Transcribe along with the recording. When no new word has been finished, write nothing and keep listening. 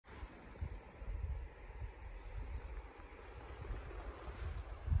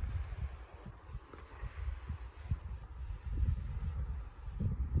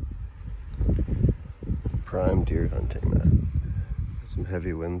prime deer hunting, man. Some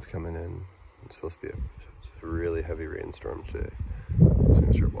heavy winds coming in. It's supposed to be a really heavy rainstorm today. So I'm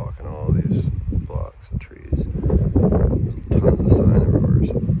gonna start walking all these blocks of trees. There's tons of sign everywhere,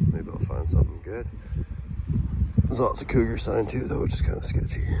 so maybe I'll find something good. There's lots of cougar sign too, though, which is kind of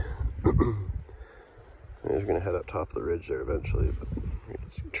sketchy. We're gonna head up top of the ridge there eventually, but we're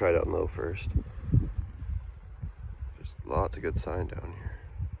gonna try down low first. There's lots of good sign down here.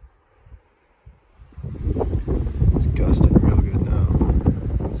 It's gusting real good now.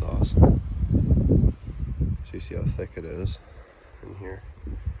 That's awesome. So you see how thick it is in here?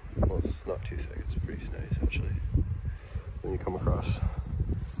 Well, it's not too thick, it's pretty nice actually. Then you come across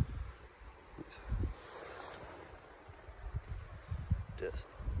just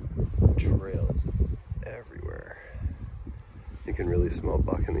trails everywhere. You can really smell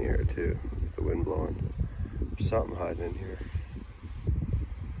buck in the air too, with the wind blowing. There's something hiding in here.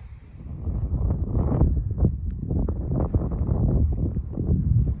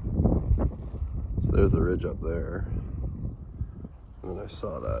 So there's the ridge up there. And then I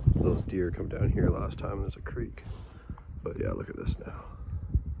saw those deer come down here last time. There's a creek. But yeah, look at this now.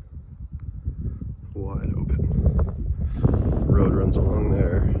 Wide open. The road runs along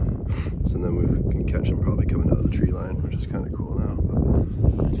there. So then we can catch them probably coming out of the tree line, which is kind of cool now.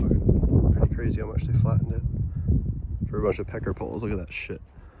 But it's fucking pretty crazy how much they flattened it. For a bunch of pecker poles, look at that shit.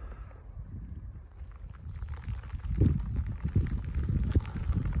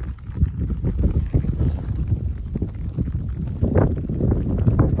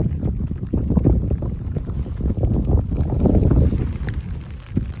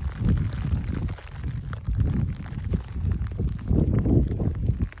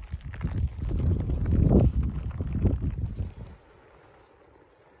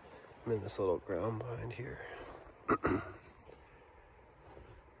 I'm in this little ground blind here.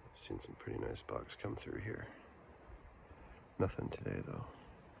 Seen some pretty nice bucks come through here. Nothing today though.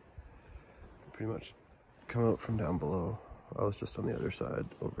 Pretty much come out from down below. I was just on the other side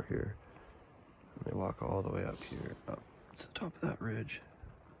over here. And they walk all the way up here, up to the top of that ridge.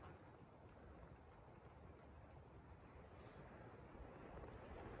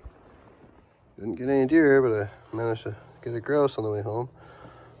 Didn't get any deer, but I managed to get a grouse on the way home.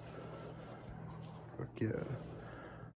 Fuck yeah.